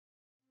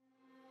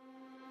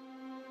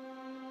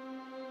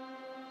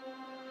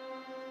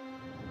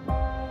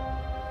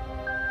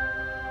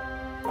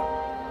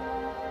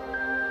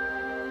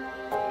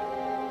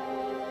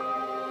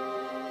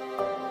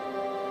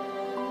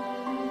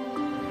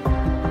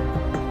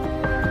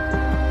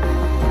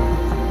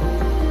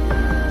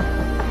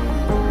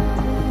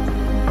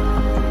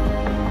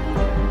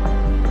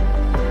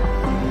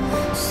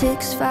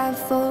5,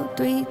 4,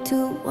 3,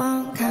 2,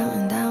 1.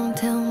 Counting down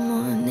till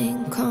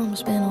morning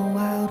comes. Been a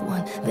wild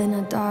one, been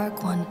a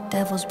dark one.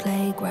 Devil's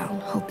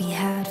playground, hope he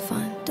had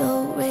fun.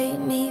 Do, re,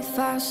 mi,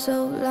 fa,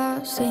 sol,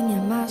 la.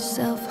 Singing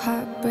myself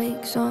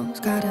heartbreak songs.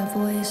 Got a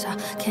voice, I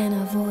can't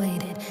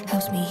avoid it.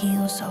 Helps me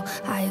heal, so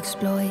I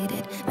exploit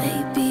it.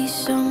 Maybe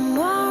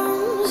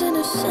someone's in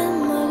a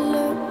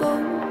similar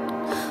boat.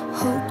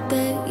 Hope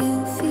that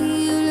you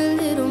feel a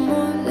little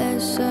more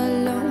less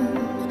alone.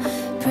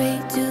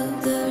 Pray to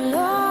the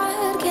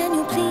Lord, can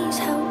you please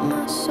help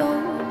my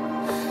soul?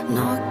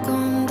 Knock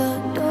on the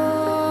door,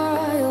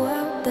 are you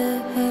out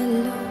there?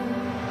 Hello.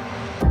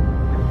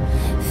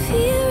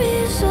 Fear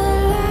is a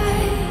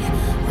lie,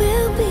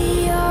 we'll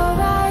be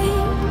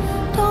alright.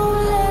 Don't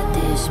let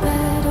this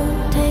battle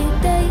take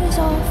days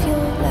off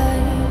your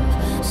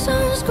life.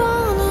 Sun's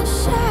gonna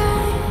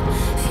shine,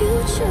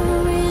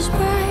 future is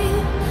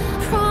bright.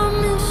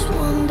 Promise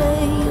one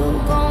day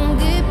you're gon'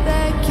 get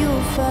back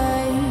your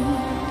fight.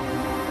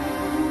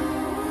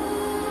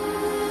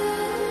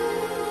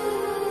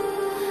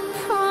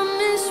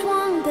 Promise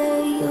one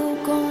day you're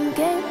gon'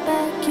 get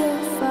back your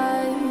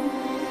fight.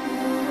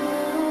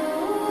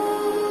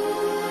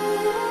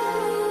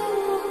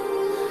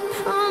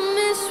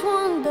 Promise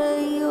one day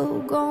you're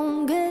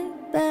gon' get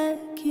back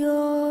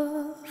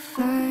your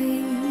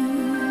fight.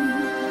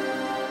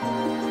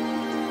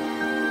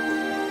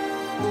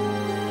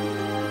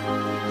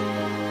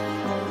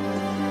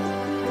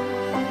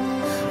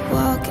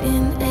 Walk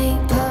in a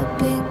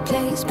public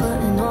place,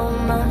 putting on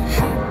my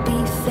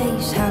happy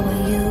face. How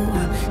are you?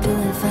 I'm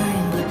doing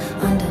fine, but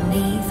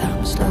underneath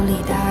I'm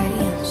slowly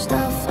dying.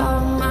 Stuff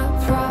all my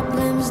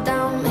problems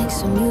down, make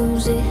some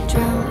music,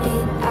 drown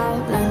it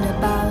out. Learned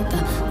about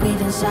the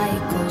breathing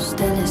cycle,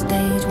 still at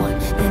stage 1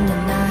 in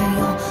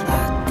denial.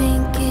 I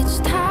think it's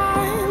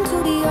time to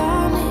be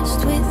honest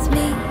with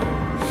me.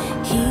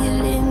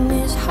 Healing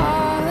is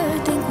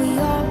hard, think we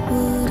all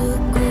would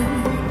agree.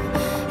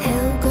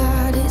 Hell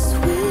got its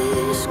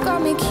wish, got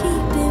me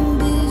keeping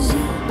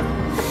busy.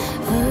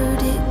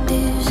 Verdict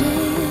is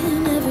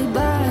in,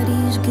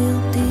 everybody's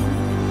guilty.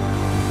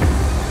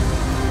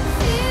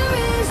 Fear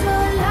is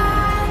a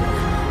lie,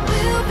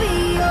 we'll be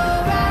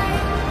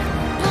alright.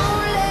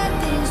 Don't let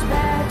this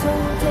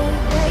battle take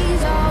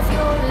days off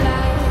your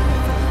life.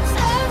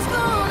 Sun's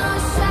gonna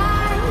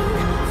shine,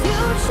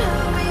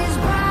 future is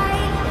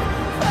bright.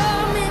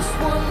 Promise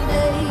one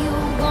day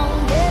you're gon'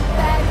 get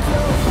back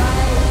your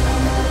fight.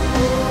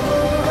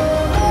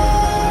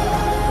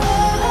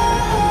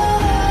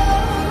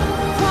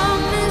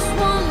 Promise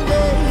one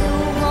day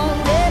you're gon'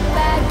 get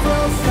back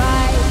your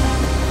fight.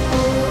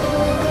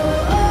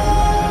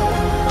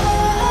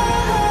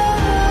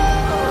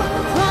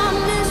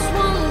 Promise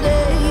one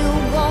day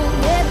you're gon'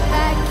 get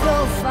back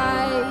your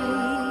fight.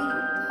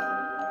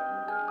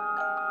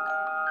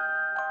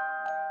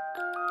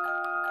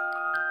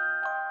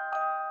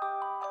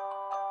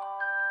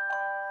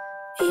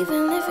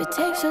 Even if it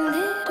takes a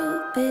little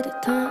bit of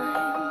time,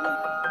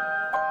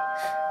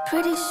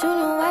 pretty soon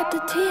you'll wipe the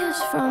tears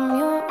from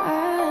your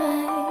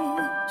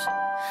eyes.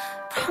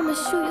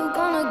 Promise you you're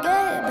gonna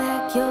get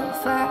back your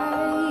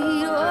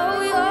fight.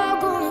 Oh, you're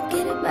gonna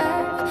get it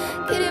back,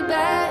 get it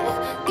back,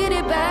 get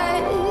it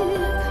back.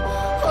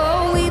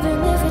 Oh,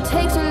 even if it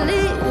takes a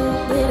little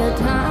bit of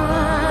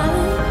time,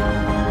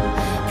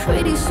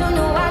 pretty soon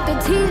you'll wipe the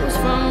tears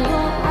from your